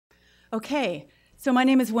Okay, so my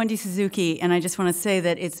name is Wendy Suzuki, and I just want to say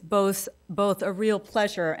that it's both a real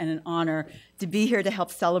pleasure and an honor to be here to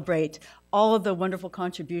help celebrate all of the wonderful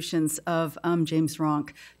contributions of James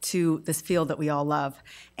Ranck to this field that we all love.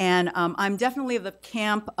 And I'm definitely of the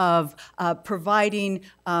camp of providing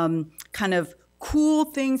kind of cool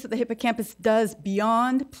things that the hippocampus does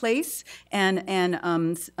beyond place and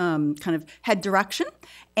kind of head direction.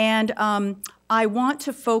 And I want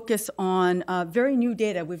to focus on very new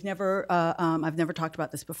data. I've never talked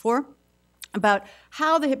about this before, about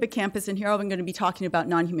how the hippocampus, and here I'm going to be talking about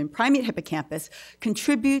non-human primate hippocampus,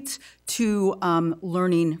 contributes to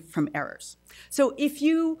learning from errors. So if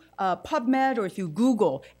you PubMed or if you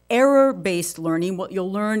Google error-based learning, what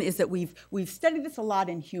you'll learn is that we've studied this a lot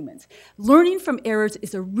in humans. Learning from errors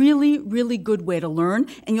is a really, really good way to learn,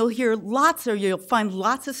 and you'll find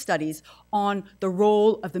lots of studies on the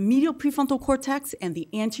role of the medial prefrontal cortex and the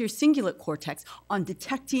anterior cingulate cortex on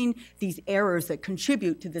detecting these errors that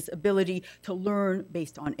contribute to this ability to learn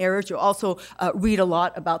based on errors. You'll also read a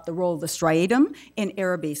lot about the role of the striatum in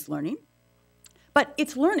error-based learning. But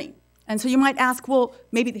it's learning. And so you might ask, well,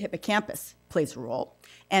 maybe the hippocampus plays a role.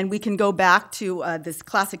 And we can go back to this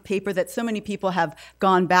classic paper that so many people have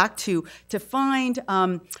gone back to find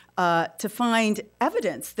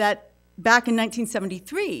evidence that back in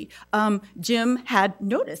 1973, Jim had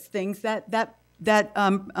noticed things that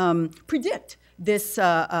predict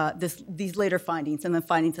these later findings and the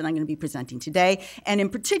findings that I'm going to be presenting today. And in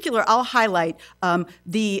particular, I'll highlight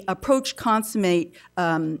the approach consummate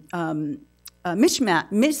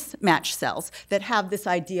mismatch cells that have this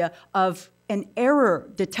idea of an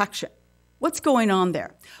error detection. What's going on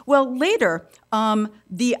there? Well, later,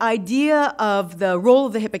 the idea of the role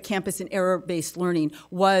of the hippocampus in error-based learning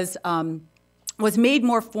was made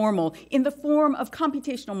more formal in the form of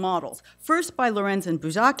computational models, first by Lorenz and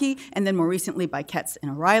Bujacki, and then more recently by Ketz and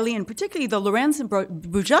O'Reilly. And particularly the Lorenz and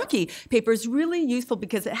Bujacki paper is really useful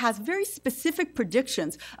because it has very specific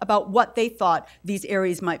predictions about what they thought these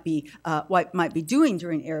areas might be doing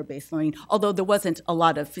during error-based learning, although there wasn't a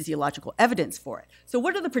lot of physiological evidence for it. So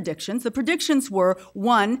what are the predictions? The predictions were,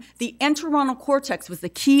 one, the entorhinal cortex was the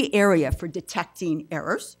key area for detecting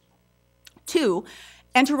errors. Two,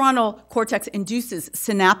 entorhinal cortex induces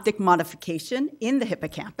synaptic modification in the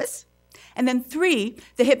hippocampus. And then three,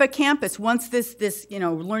 the hippocampus, once this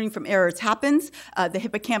learning from errors happens, the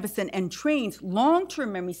hippocampus then entrains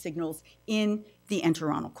long-term memory signals in the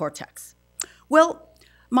entorhinal cortex. Well,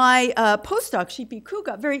 my postdoc, Shipi Ku,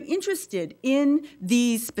 got very interested in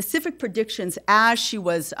these specific predictions as she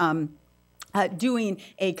was doing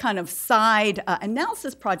a kind of side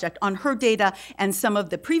analysis project on her data and some of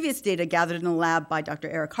the previous data gathered in the lab by Dr.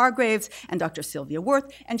 Eric Hargraves and Dr. Sylvia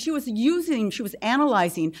Worth. And she was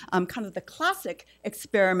analyzing kind of the classic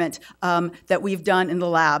experiment that we've done in the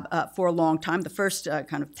lab for a long time, the first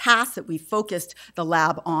kind of task that we focused the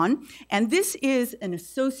lab on. And this is an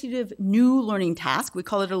associative new learning task. We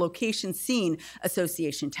call it a location scene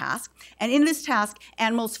association task. And in this task,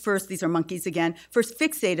 animals first, these are monkeys again, first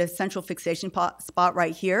fixate a central fixation spot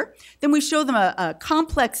right here. Then we show them a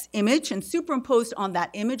complex image, and superimposed on that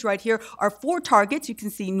image right here are 4 targets. You can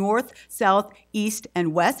see north, south, east,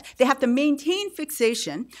 and west. They have to maintain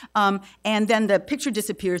fixation, and then the picture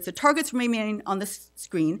disappears. The targets remain on the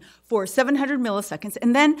screen for 700 milliseconds,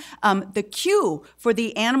 and then the cue for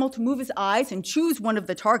the animal to move his eyes and choose one of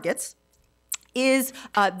the targets is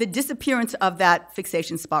the disappearance of that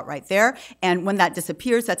fixation spot right there. And when that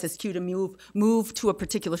disappears, that's his cue to move to a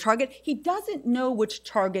particular target. He doesn't know which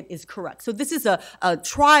target is correct. So this is a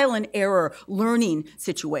trial and error learning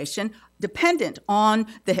situation dependent on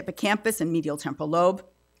the hippocampus and medial temporal lobe.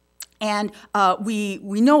 And we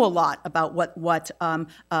know a lot about what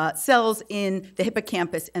cells in the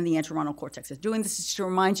hippocampus and the entorhinal cortex is doing. This is to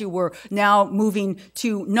remind you we're now moving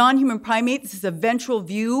to non-human primate. This is a ventral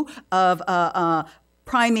view of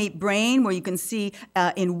primate brain, where you can see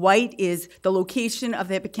in white is the location of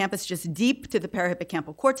the hippocampus just deep to the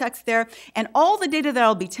parahippocampal cortex there. And all the data that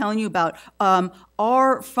I'll be telling you about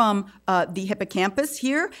are from the hippocampus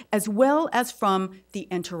here, as well as from the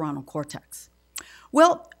entorhinal cortex.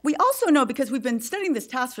 Well, we also know, because we've been studying this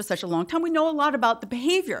task for such a long time, we know a lot about the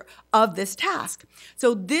behavior of this task.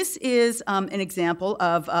 So this is an example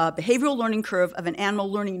of a behavioral learning curve of an animal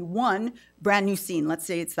learning one brand new scene. Let's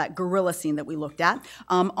say it's that gorilla scene that we looked at.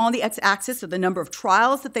 On the x-axis are the number of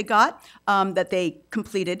trials that they got, that they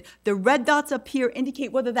completed. The red dots up here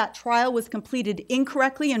indicate whether that trial was completed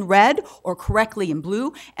incorrectly in red or correctly in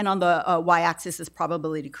blue. And on the y-axis is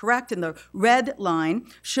probability correct. And the red line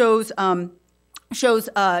shows shows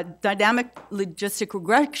a dynamic logistic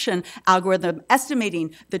regression algorithm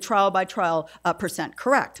estimating the trial-by-trial percent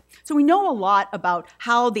correct. So we know a lot about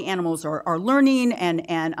how the animals are learning,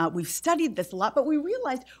 and we've studied this a lot, but we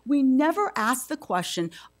realized we never asked the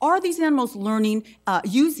question, are these animals learning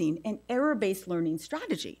using an error-based learning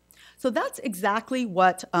strategy? So that's exactly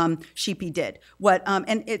what Sheepy did.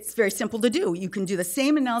 And it's very simple to do. You can do the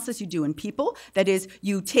same analysis you do in people. That is,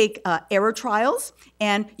 you take error trials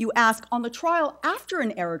and you ask on the trial after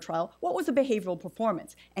an error trial, what was the behavioral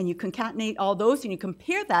performance? And you concatenate all those and you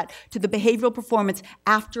compare that to the behavioral performance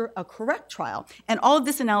after a correct trial. And all of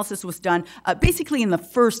this analysis was done basically in the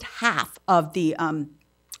first half of the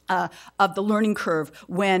learning curve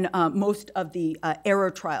when most of the error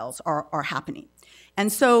trials are happening.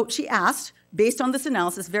 And so she asked, based on this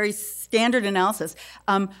analysis, very standard analysis,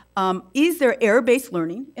 is there error-based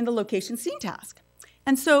learning in the location scene task?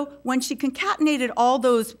 And so when she concatenated all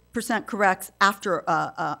those percent corrects after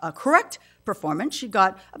a correct performance, she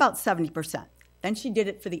got about 70%. Then she did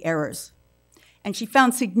it for the errors. And she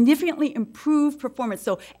found significantly improved performance.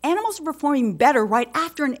 So animals are performing better right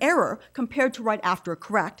after an error compared to right after a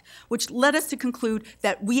correct, which led us to conclude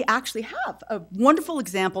that we actually have a wonderful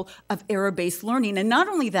example of error-based learning. And not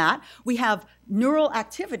only that, we have neural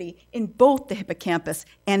activity in both the hippocampus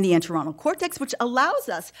and the entorhinal cortex, which allows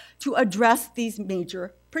us to address these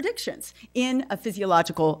major predictions in a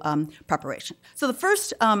physiological preparation. So the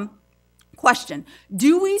first question,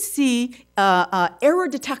 do we see error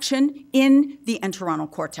detection in the entorhinal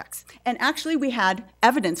cortex? And actually, we had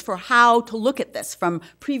evidence for how to look at this from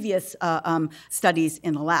previous studies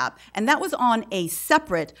in the lab. And that was on a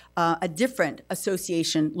separate, a different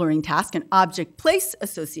association learning task, an object-place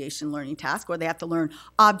association learning task, where they have to learn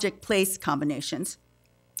object-place combinations.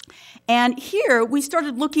 And here, we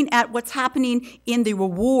started looking at what's happening in the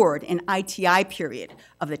reward and ITI period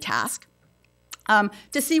of the task.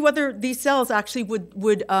 To see whether these cells actually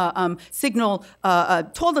would signal,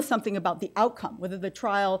 told us something about the outcome, whether the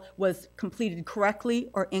trial was completed correctly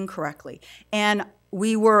or incorrectly. And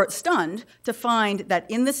we were stunned to find that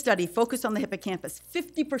in this study focused on the hippocampus,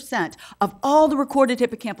 50% of all the recorded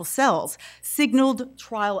hippocampal cells signaled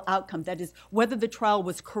trial outcome, that is, whether the trial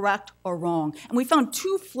was correct or wrong. And we found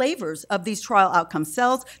two flavors of these trial outcome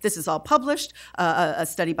cells. This is all published, a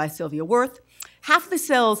study by Sylvia Wirth. Half the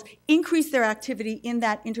cells increase their activity in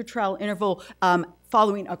that intertrial interval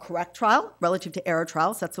following a correct trial relative to error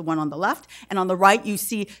trials. That's the one on the left. And on the right, you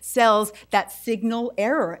see cells that signal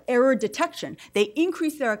error detection. They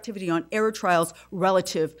increase their activity on error trials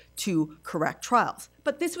relative to correct trials.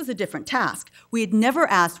 But this was a different task. We had never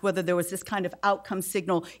asked whether there was this kind of outcome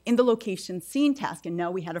signal in the location scene task, and now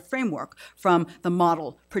we had a framework from the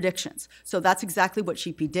model predictions. So that's exactly what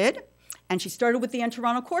Sheepy did. And she started with the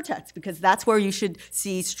entorhinal cortex because that's where you should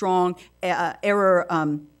see strong error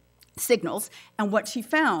signals. And what she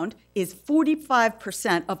found is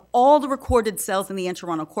 45% of all the recorded cells in the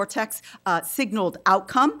entorhinal cortex signaled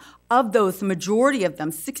outcome. Of those, the majority of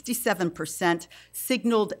them, 67%,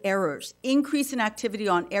 signaled errors. Increase in activity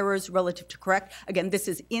on errors relative to correct. Again, this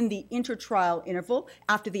is in the intertrial interval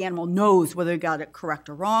after the animal knows whether it got it correct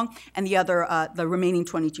or wrong. And the remaining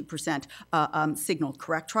 22% signaled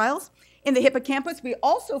correct trials. In the hippocampus, we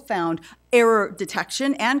also found error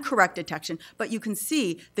detection and correct detection, but you can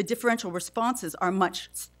see the differential responses are much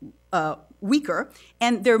weaker,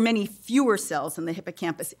 and there are many fewer cells in the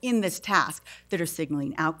hippocampus in this task that are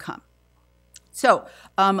signaling outcome. So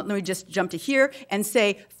let me just jump to here and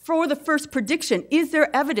say, for the first prediction, is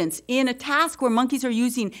there evidence in a task where monkeys are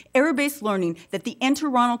using error-based learning that the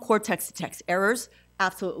entorhinal cortex detects errors?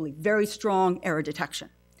 Absolutely, very strong error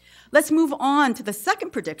detection. Let's move on to the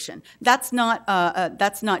second prediction. That's not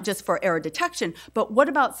just for error detection, but what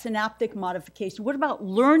about synaptic modification? What about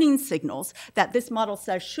learning signals that this model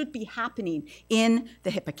says should be happening in the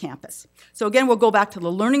hippocampus? So again, we'll go back to the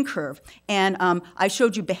learning curve, and I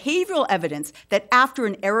showed you behavioral evidence that after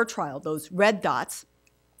an error trial, those red dots,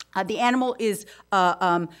 the animal is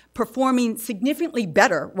performing significantly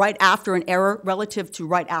better right after an error relative to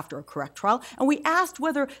right after a correct trial. And we asked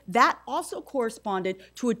whether that also corresponded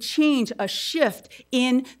to a change, a shift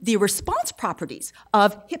in the response properties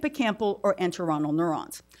of hippocampal or entorhinal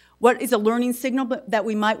neurons. What is a learning signal that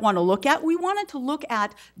we might want to look at? We wanted to look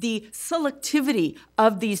at the selectivity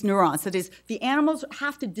of these neurons. That is, the animals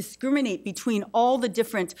have to discriminate between all the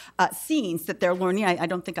different scenes that they're learning. I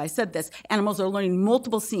don't think I said this. Animals are learning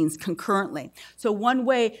multiple scenes concurrently. So one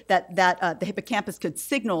way that the hippocampus could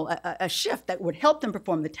signal a shift that would help them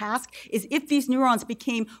perform the task is if these neurons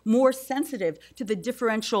became more sensitive to the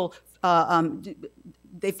differential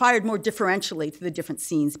they fired more differentially to the different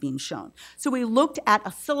scenes being shown. So we looked at a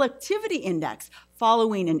selectivity index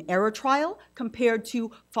following an error trial compared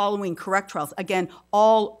to following correct trials. Again,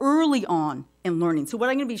 all early on in learning. So what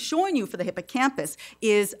I'm going to be showing you for the hippocampus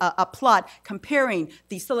is a plot comparing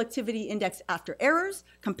the selectivity index after errors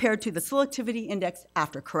compared to the selectivity index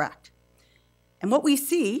after correct. And what we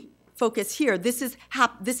see, focus here, this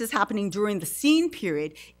is happening during the scene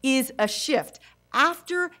period, is a shift.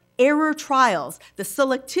 After error trials, the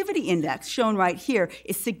selectivity index, shown right here,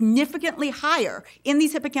 is significantly higher in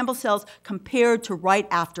these hippocampal cells compared to right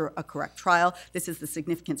after a correct trial. This is the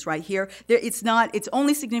significance right here. It's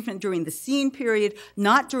only significant during the scene period,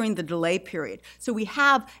 not during the delay period. So we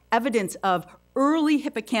have evidence of early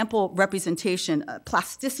hippocampal representation,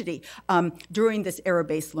 plasticity, during this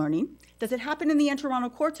error-based learning. Does it happen in the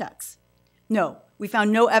entorhinal cortex? No. We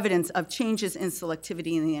found no evidence of changes in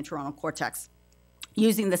selectivity in the entorhinal cortex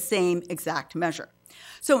using the same exact measure.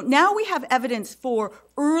 So now we have evidence for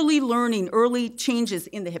early learning, early changes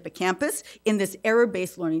in the hippocampus in this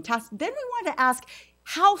error-based learning task. Then we want to ask,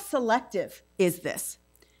 how selective is this?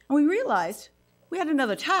 And we realized we had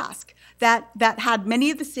another task that had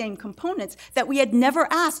many of the same components that we had never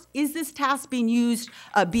asked, is this task being used,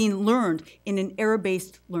 being learned in an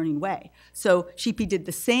error-based learning way? So Sheepy did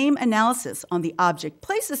the same analysis on the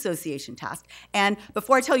object-place association task. And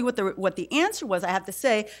before I tell you what the answer was, I have to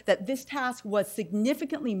say that this task was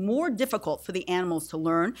significantly more difficult for the animals to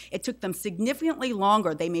learn. It took them significantly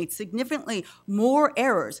longer. They made significantly more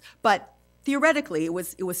errors, but theoretically, it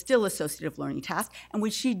was still associative learning task. And when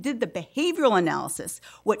she did the behavioral analysis,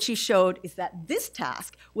 what she showed is that this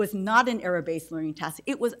task was not an error-based learning task.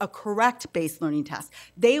 It was a correct-based learning task.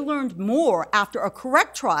 They learned more after a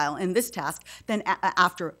correct trial in this task than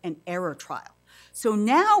after an error trial. So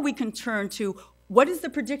now we can turn to what is the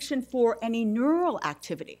prediction for any neural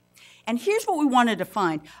activity? And here's what we wanted to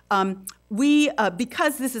find.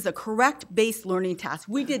 Because this is a correct-based learning task,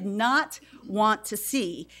 we did not want to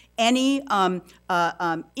see any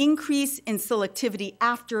increase in selectivity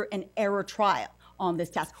after an error trial on this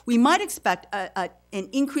task. We might expect an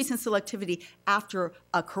increase in selectivity after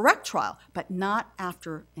a correct trial, but not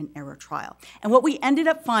after an error trial. And what we ended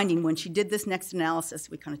up finding when she did this next analysis,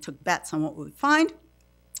 we kind of took bets on what we would find,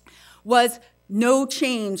 was no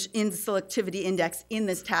change in the selectivity index in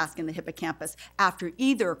this task in the hippocampus after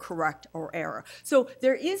either correct or error. So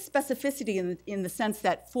there is specificity in the sense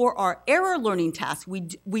that for our error learning task,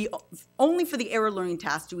 we only for the error learning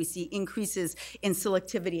task do we see increases in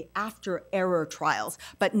selectivity after error trials,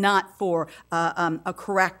 but not for a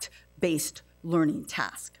correct-based learning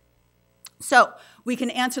task. So we can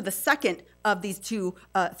answer the second of these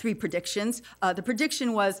three predictions. The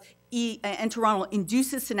prediction was entorhinal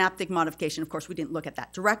induces synaptic modification. Of course, we didn't look at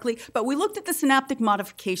that directly, but we looked at the synaptic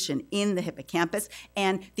modification in the hippocampus,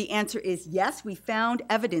 and the answer is yes. We found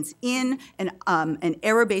evidence in an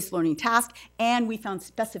error-based learning task, and we found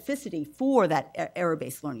specificity for that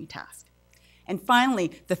error-based learning task. And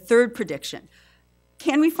finally, the third prediction.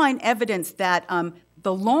 Can we find evidence that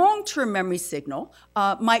the long-term memory signal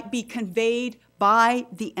might be conveyed by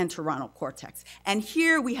the entorhinal cortex? And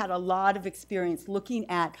here we had a lot of experience looking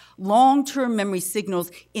at long-term memory signals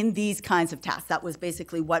in these kinds of tasks. That was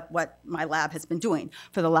basically what my lab has been doing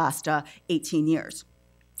for the last 18 years.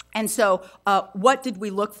 And so what did we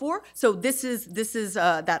look for? So this is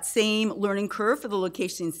that same learning curve for the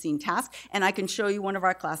location scene task, and I can show you one of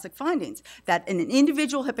our classic findings, that in an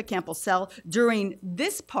individual hippocampal cell during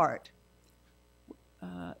this part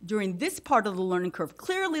of the learning curve,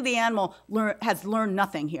 clearly the animal has learned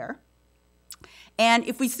nothing here. And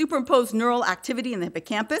if we superimpose neural activity in the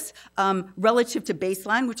hippocampus relative to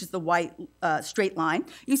baseline, which is the white straight line,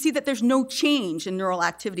 you see that there's no change in neural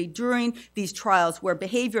activity during these trials where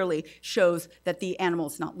behaviorally shows that the animal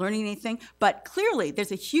is not learning anything. But clearly,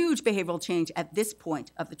 there's a huge behavioral change at this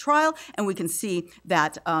point of the trial, and we can see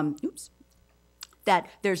that, that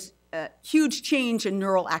there's huge change in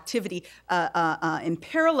neural activity in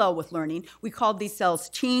parallel with learning. We called these cells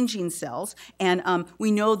changing cells, and we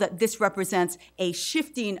know that this represents a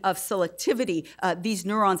shifting of selectivity. These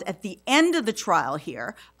neurons at the end of the trial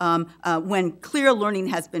here, when clear learning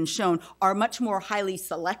has been shown, are much more highly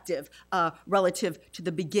selective relative to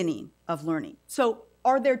the beginning of learning. So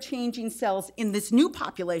are there changing cells in this new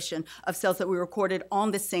population of cells that we recorded on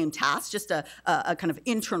the same task, just a kind of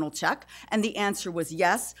internal check? And the answer was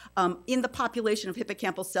yes. In the population of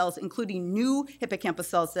hippocampal cells, including new hippocampal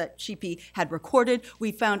cells that Sheepy had recorded,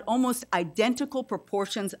 we found almost identical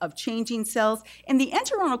proportions of changing cells. In the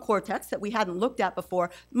entorhinal cortex that we hadn't looked at before,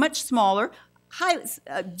 much smaller,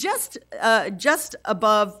 just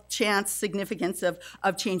above chance significance of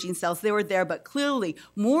changing cells. They were there, but clearly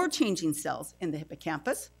more changing cells in the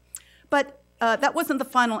hippocampus. But that wasn't the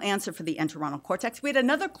final answer for the entorhinal cortex. We had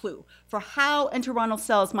another clue for how entorhinal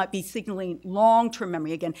cells might be signaling long-term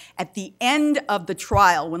memory. Again, at the end of the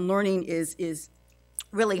trial, when learning is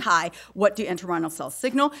really high, what do entorhinal cells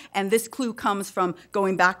signal? And this clue comes from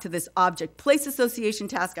going back to this object-place association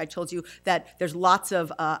task. I told you that there's lots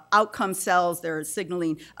of outcome cells. They're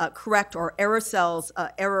signaling correct or error cells,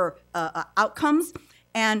 error outcomes.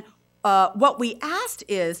 And what we asked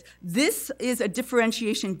is, this is a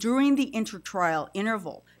differentiation during the intertrial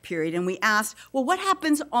interval period, and we asked, well, what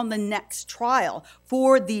happens on the next trial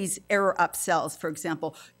for these error-up cells, for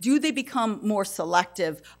example? Do they become more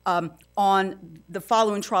selective on the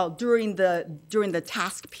following trial during the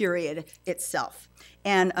task period itself?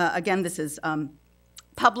 And again, this is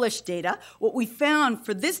published data. What we found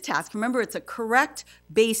for this task, remember, it's a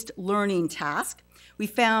correct-based learning task. We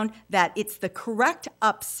found that it's the correct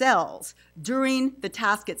up cells during the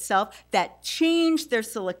task itself that change their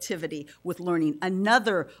selectivity with learning.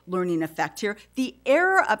 Another learning effect here. The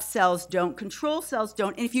error up cells don't, control cells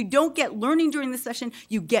don't, and if you don't get learning during the session,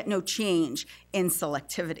 you get no change in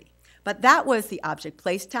selectivity. But that was the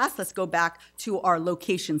object-place task. Let's go back to our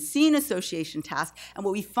location-scene association task. And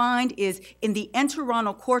what we find is in the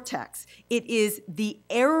entorhinal cortex, it is the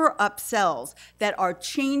error-up cells that are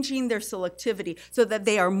changing their selectivity so that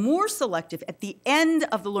they are more selective at the end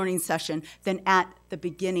of the learning session than at the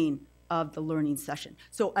beginning of the learning session.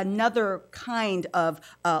 So another kind of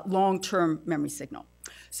long-term memory signal.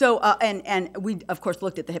 So, and we, of course,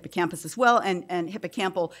 looked at the hippocampus as well, and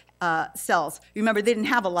hippocampal cells. Remember, they didn't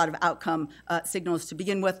have a lot of outcome signals to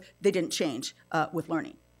begin with. They didn't change with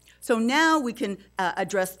learning. So now we can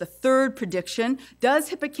address the third prediction. Does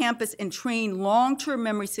hippocampus entrain long-term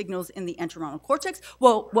memory signals in the entorhinal cortex?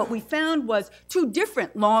 Well, what we found was two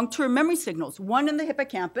different long-term memory signals, one in the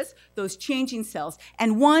hippocampus, those changing cells,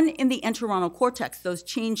 and one in the entorhinal cortex, those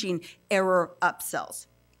changing error-up cells.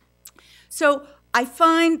 So I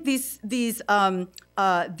find these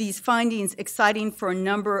findings exciting for a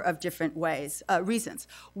number of different reasons.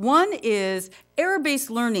 One is error-based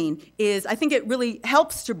learning is, I think it really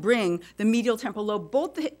helps to bring the medial temporal lobe,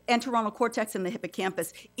 both the entorhinal cortex and the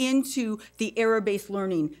hippocampus, into the error-based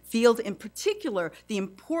learning field, in particular, the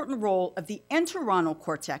important role of the entorhinal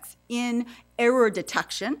cortex in error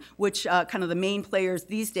detection, which kind of the main players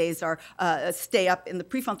these days are stay up in the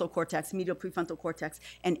prefrontal cortex, medial prefrontal cortex,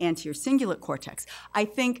 and anterior cingulate cortex. I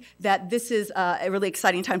think that this is a really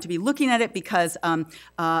exciting time to be looking at it because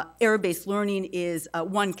error-based learning is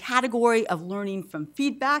one category of learning from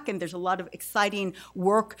feedback, and there's a lot of exciting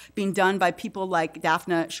work being done by people like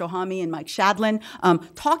Daphna Shohami and Mike Shadlin,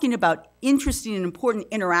 talking about interesting and important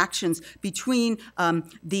interactions between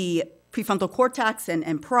the prefrontal cortex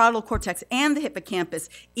and parietal cortex and the hippocampus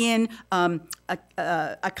in a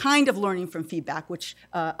kind of learning from feedback, which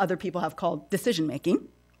other people have called decision-making.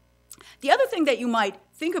 The other thing that you might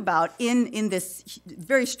think about in this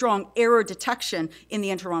very strong error detection in the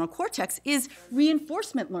entorhinal cortex is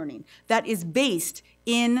reinforcement learning that is based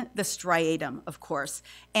in the striatum, of course.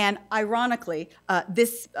 And ironically,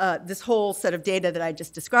 this whole set of data that I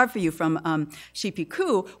just described for you from Shipi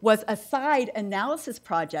Ku was a side analysis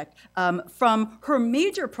project from her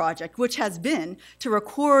major project, which has been to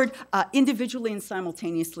record individually and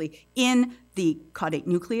simultaneously in the caudate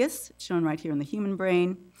nucleus, shown right here in the human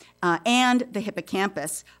brain, and the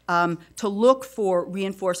hippocampus to look for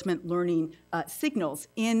reinforcement learning signals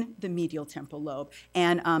in the medial temporal lobe.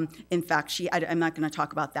 And in fact, I'm not going to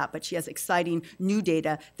talk about that, but she has exciting new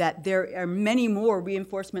data that there are many more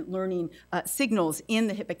reinforcement learning signals in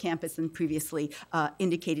the hippocampus than previously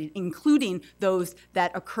indicated, including those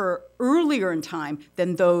that occur earlier in time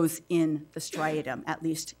than those in the striatum, at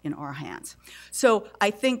least in our hands. So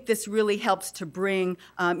I think this really helps to bring,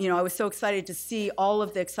 I was so excited to see all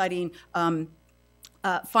of the exciting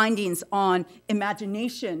findings on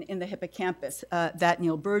imagination in the hippocampus that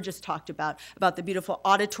Neil Burgess talked about the beautiful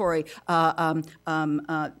auditory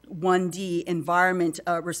 1D environment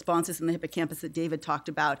responses in the hippocampus that David talked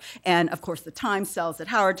about, and of course the time cells that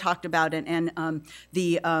Howard talked about, and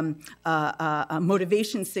the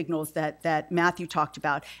motivation signals that Matthew talked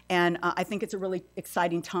about. And I think it's a really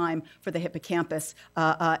exciting time for the hippocampus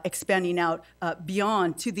expanding out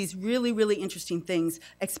beyond to these really, really interesting things,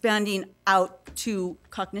 expanding out to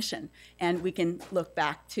cognition, and we can look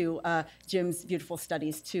back to Jim's beautiful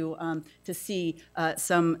studies to see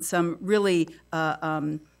some really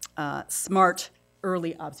smart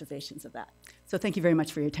early observations of that. So thank you very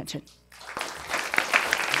much for your attention.